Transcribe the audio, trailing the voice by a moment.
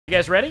You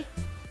guys ready?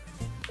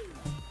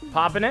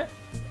 Popping it.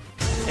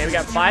 Okay, we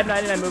got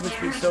 599 movement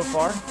speed so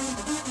far.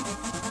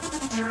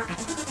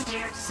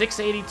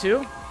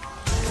 682.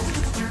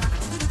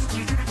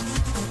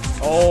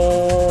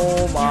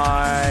 Oh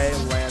my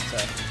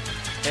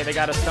Lanta. Okay, they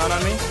got a stun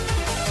on me.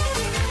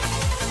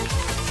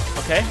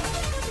 Okay.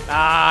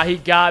 Ah, he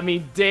got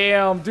me.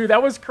 Damn, dude,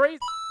 that was crazy.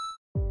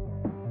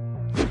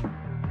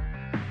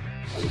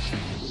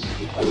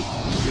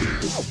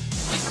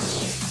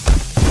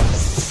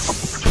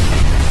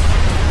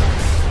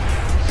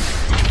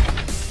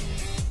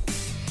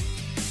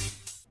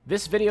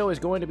 This video is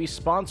going to be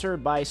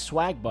sponsored by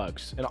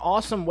Swagbucks, an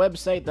awesome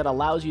website that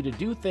allows you to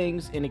do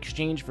things in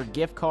exchange for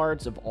gift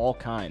cards of all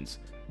kinds.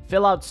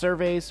 Fill out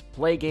surveys,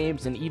 play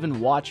games, and even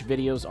watch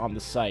videos on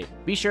the site.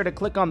 Be sure to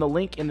click on the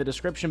link in the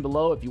description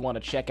below if you want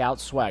to check out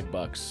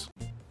Swagbucks.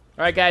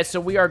 Alright guys, so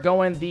we are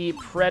going the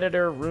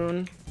Predator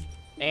Rune,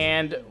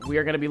 and we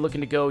are going to be looking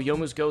to go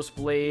Youmuu's Ghost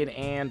Blade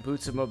and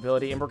Boots of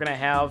Mobility, and we're going to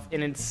have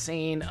an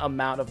insane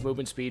amount of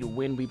movement speed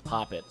when we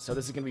pop it. So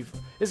this is going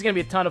to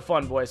be a ton of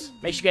fun, boys.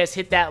 Make sure you guys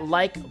hit that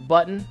like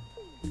button,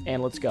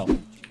 and let's go.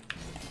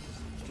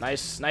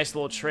 Nice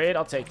little trade.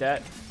 I'll take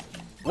that.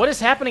 What is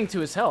happening to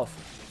his health?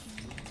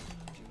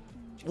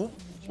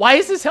 Why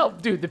is his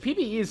health? Dude, the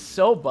PvE is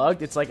so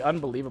bugged. It's like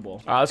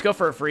unbelievable. All right, let's go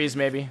for a freeze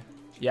maybe.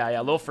 Yeah, a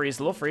little freeze,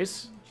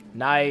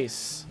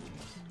 Nice.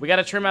 We got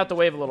to trim out the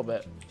wave a little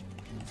bit.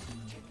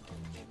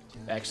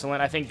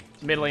 Excellent. I think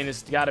mid lane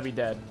has got to be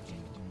dead.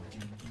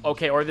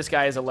 Okay, or this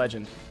guy is a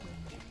legend.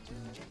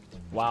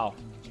 Wow.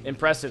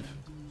 Impressive.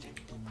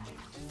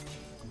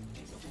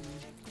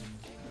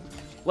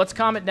 Let's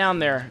calm it down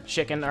there,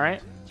 chicken, all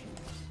right?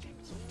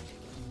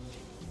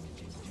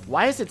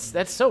 Why is it...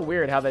 That's so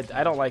weird how they...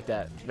 I don't like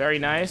that. Very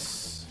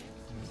nice.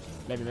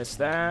 Maybe missed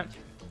that.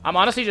 I'm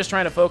honestly just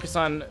trying to focus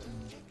on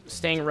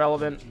staying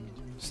relevant,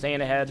 staying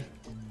ahead.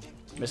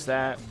 Missed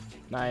that.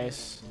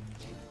 Nice.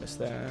 Missed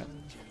that.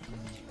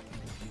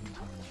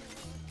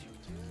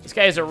 This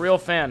guy is a real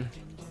fan.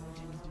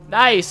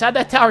 Nice. How'd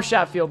that tower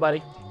shot feel,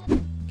 buddy?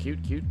 Cute.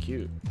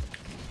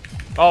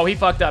 Oh, he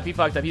fucked up. He's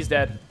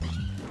dead.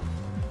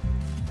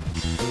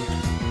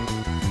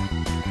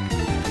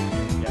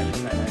 Yeah,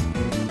 he's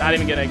night. Not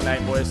even gonna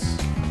ignite, boys.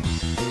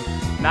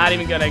 Not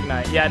even gonna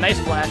ignite. Yeah, nice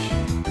flash.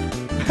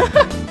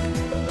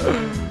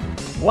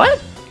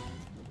 What?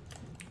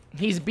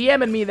 He's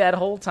BMing me that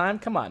whole time?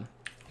 Come on.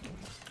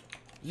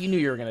 You knew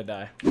you were gonna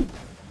die.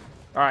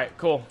 Alright,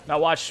 cool. Now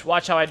watch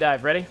how I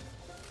dive. Ready?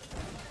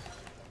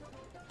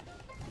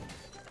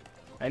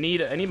 I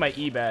need my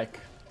E back.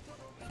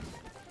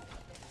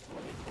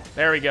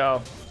 There we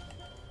go.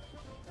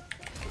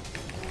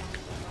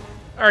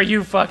 Are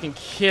you fucking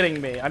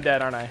kidding me? I'm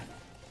dead, aren't I?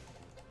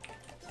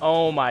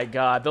 Oh my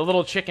god. The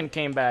little chicken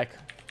came back.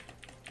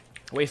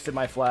 Wasted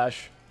my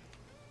flash.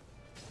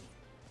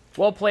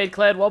 Well played,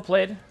 Kled. Well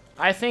played.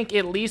 I think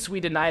at least we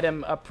denied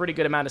him a pretty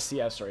good amount of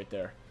CS right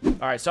there.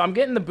 Alright, so I'm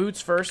getting the boots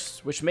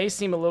first, which may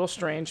seem a little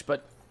strange,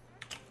 but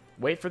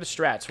wait for the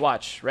strats.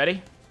 Watch.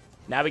 Ready?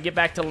 Now we get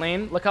back to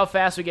lane. Look how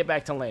fast we get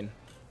back to lane.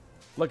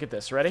 Look at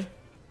this. Ready?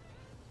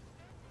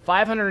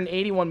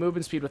 581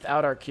 movement speed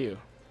without our Q.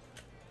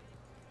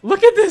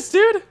 Look at this,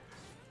 dude!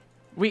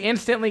 We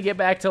instantly get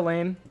back to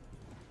lane.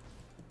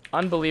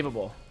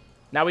 Unbelievable.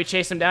 Now we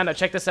chase him down. Now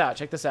check this out.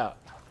 Check this out.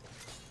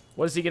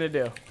 What is he going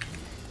to do?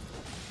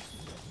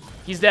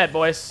 He's dead,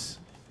 boys.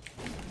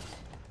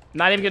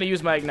 Not even going to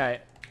use my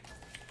ignite.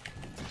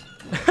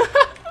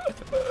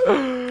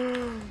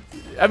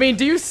 I mean,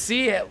 do you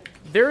see it?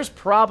 There's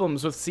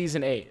problems with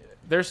Season 8.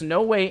 There's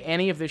no way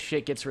any of this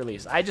shit gets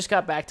released. I just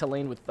got back to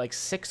lane with like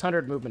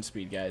 600 movement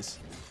speed, guys.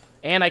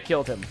 And I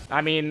killed him.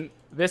 I mean,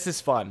 this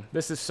is fun.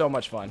 This is so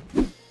much fun.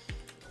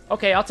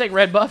 Okay, I'll take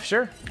red buff,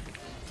 sure.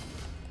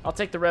 I'll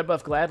take the red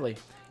buff gladly.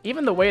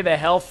 Even the way the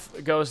health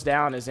goes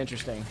down is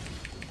interesting.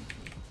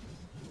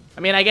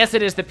 I mean, I guess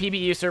it is the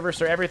PvE server,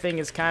 so everything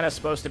is kind of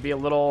supposed to be a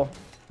little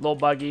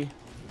buggy.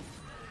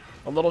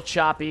 A little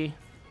choppy.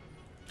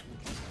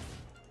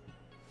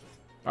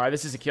 Alright,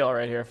 this is a kill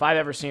right here. If I've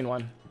ever seen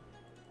one.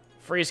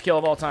 Freeze kill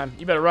of all time.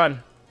 You better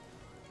run.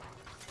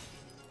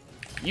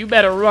 You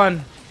better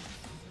run.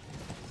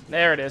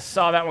 There it is.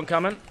 Saw that one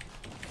coming.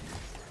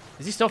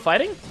 Is he still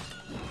fighting?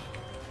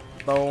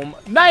 Boom.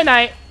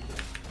 Night-night.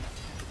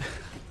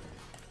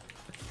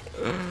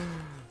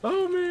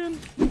 Oh, man.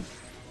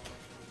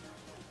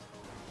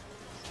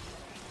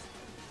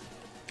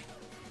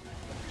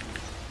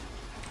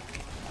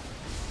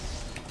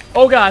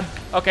 Oh, God.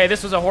 Okay,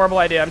 this was a horrible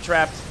idea. I'm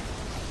trapped.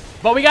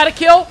 But we got a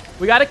kill.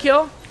 We got a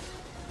kill.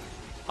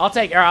 I'll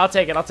take it. All right, I'll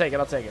take it. I'll take it.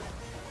 I'll take it.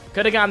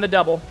 Could have gotten the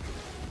double.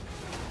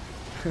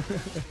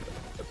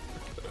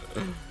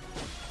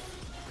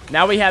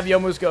 Now we have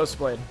Youmuu's Ghost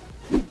Blade.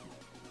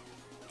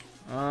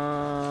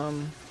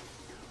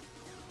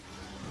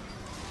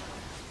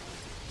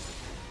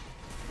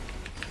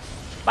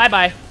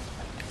 Bye-bye.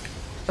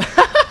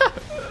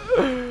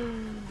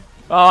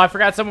 Oh, I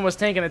forgot someone was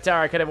tanking the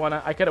tower. I could have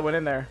went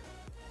in there.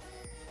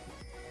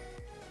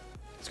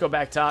 Let's go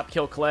back top.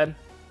 Kill Kled.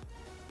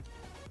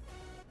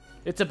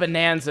 It's a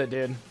bonanza,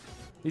 dude.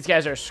 These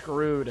guys are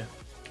screwed.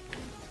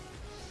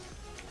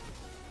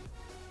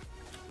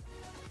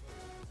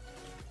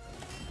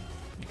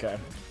 Okay.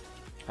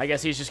 I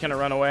guess he's just gonna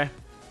run away.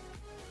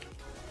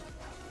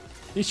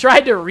 He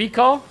tried to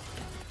recall.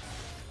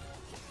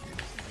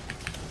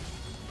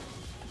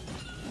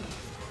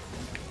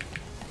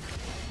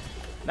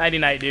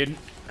 Nighty-night, dude.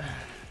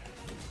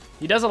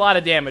 He does a lot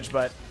of damage,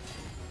 but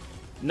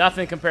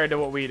nothing compared to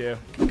what we do.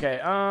 Okay,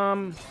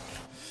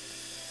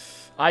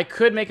 I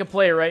could make a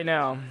play right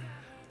now.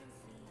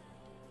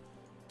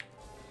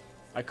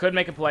 I could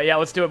make a play. Yeah,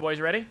 let's do it, boys.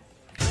 Ready?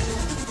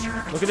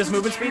 Look at this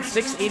movement speed.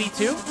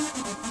 682.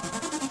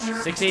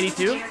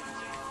 682.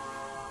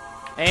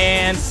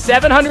 And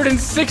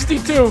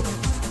 762.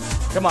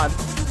 Come on.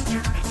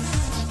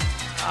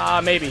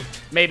 Maybe.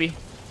 Maybe.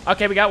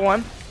 Okay, we got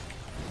one.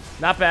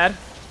 Not bad.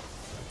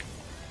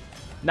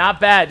 Not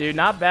bad, dude.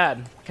 Not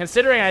bad.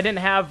 Considering I didn't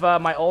have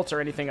my ult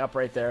or anything up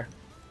right there.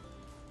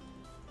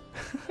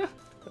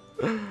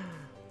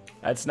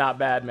 That's not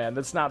bad, man.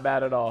 That's not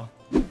bad at all.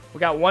 We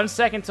got 1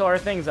 second till our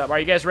thing's up. Are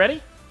you guys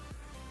ready?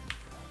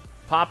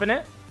 Popping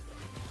it.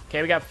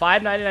 Okay, we got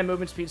 599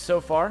 movement speed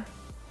so far.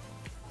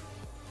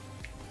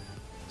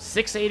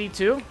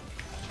 682.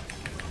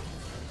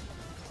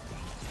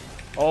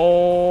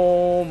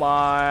 Oh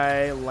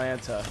my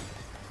Lanta.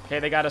 Okay,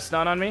 they got a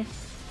stun on me.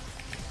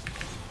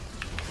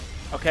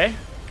 Okay.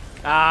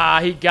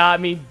 He got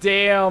me.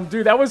 Damn,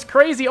 dude, that was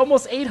crazy.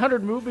 Almost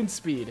 800 movement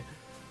speed.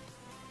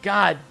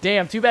 God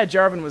damn. Too bad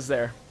Jarvan was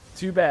there.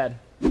 Too bad.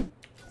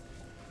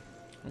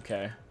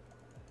 Okay.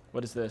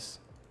 What is this?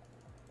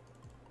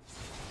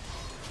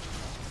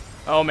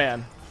 Oh,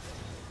 man.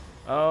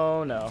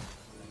 Oh, no.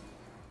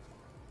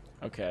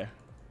 Okay.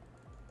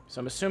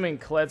 So I'm assuming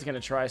Kled's going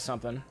to try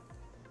something.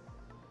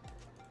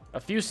 A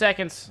few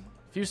seconds.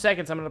 I'm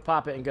going to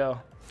pop it and go.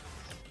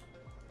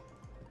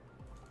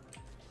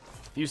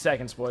 Few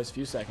seconds, boys.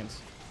 Few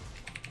seconds.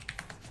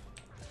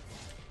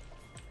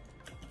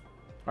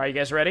 All right, you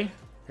guys ready?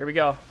 Here we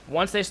go.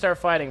 Once they start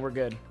fighting, we're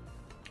good.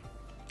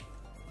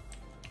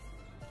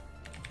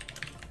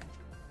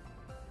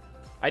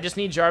 I just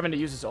need Jarvan to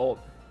use his ult.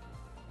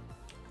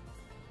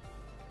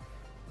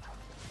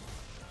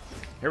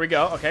 Here we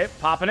go. Okay,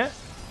 popping it.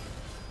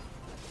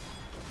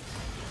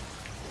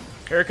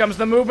 Here comes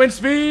the movement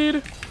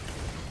speed.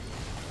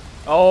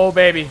 Oh,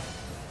 baby.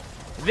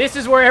 This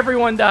is where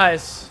everyone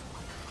dies.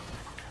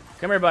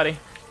 Come here, buddy.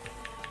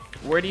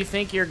 Where do you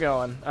think you're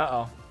going?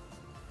 Uh-oh.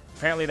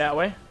 Apparently that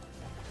way.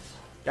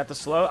 Got the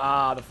slow.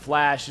 Ah, the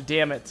flash.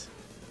 Damn it.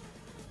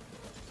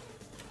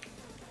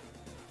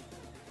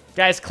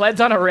 Guys,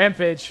 Kled's on a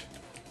rampage.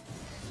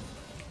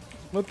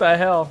 What the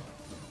hell?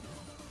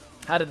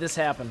 How did this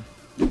happen?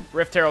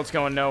 Rift Herald's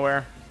going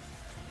nowhere.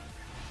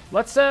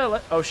 Let's,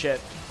 oh,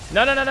 shit.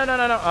 No.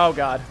 Oh,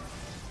 God.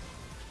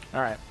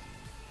 All right.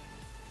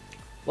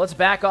 Let's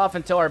back off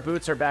until our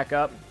boots are back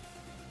up.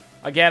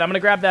 Again, I'm gonna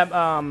grab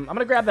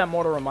that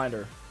Mortal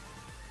Reminder.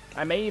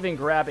 I may even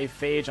grab a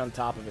Phage on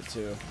top of it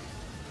too.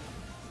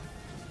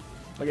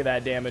 Look at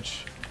that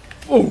damage.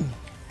 Ooh.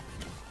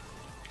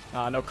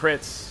 No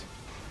crits.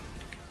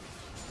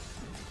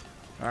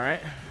 All right.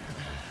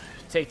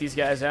 Take these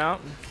guys out.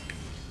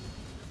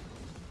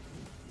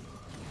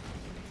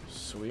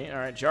 Sweet. All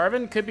right,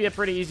 Jarvan could be a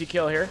pretty easy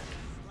kill here.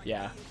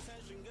 Yeah.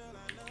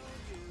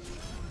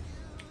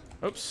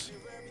 Oops.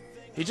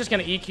 He's just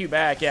gonna EQ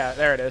back. Yeah,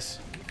 there it is.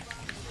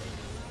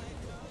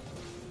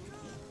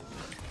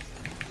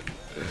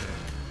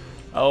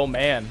 Oh,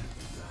 man.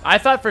 I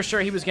thought for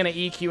sure he was going to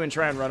EQ and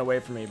try and run away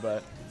from me,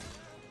 but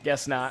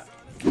guess not.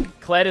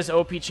 Kled is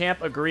OP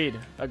champ. Agreed.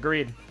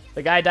 Agreed.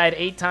 The guy died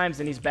 8 times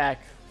and he's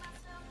back.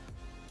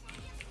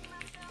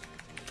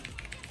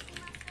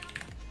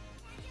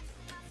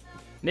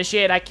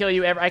 Initiate, I kill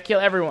you. I kill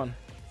everyone.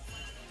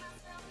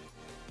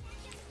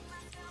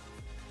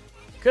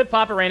 Could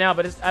pop it right now,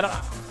 but it's, I don't...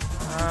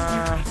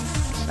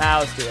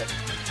 let's do it.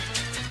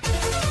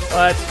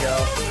 Let's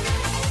go.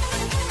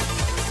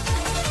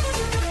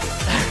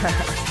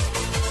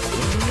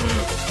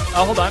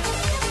 Oh, hold on.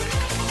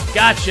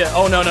 Gotcha.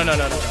 Oh, no.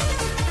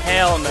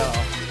 Hell no.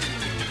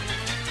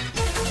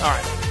 All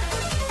right.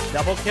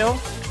 Double kill.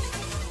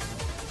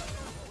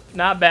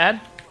 Not bad.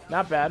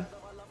 Not bad.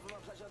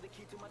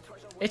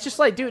 It's just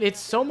like, dude, it's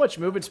so much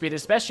movement speed,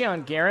 especially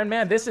on Garen,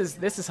 man. This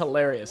is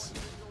hilarious.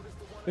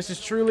 This is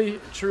truly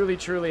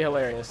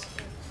hilarious.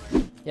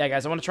 Yeah,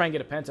 guys, I want to try and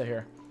get a penta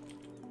here.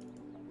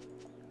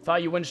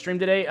 Thought you wouldn't stream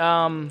today?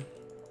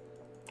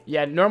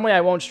 Yeah, normally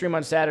I won't stream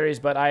on Saturdays,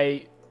 but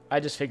I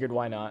just figured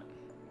why not.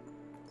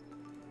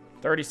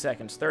 30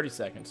 seconds.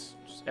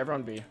 Just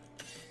everyone B.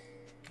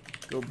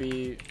 Go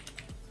B.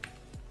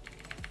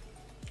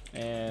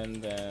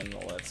 And then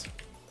let's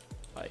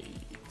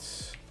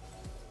fight.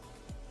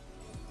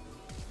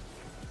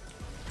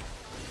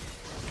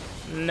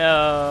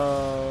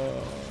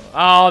 No.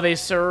 Oh, they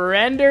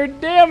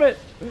surrendered. Damn it.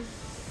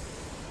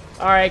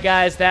 All right,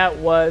 guys, that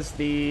was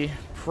the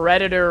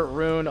Predator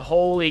Rune.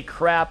 Holy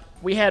crap.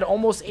 We had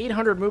almost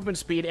 800 movement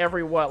speed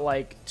every, what,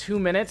 like 2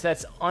 minutes?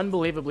 That's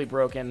unbelievably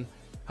broken.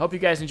 Hope you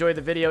guys enjoyed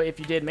the video. If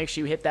you did, make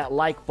sure you hit that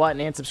like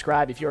button and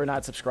subscribe if you are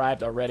not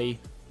subscribed already.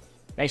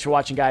 Thanks for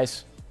watching,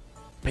 guys.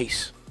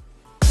 Peace.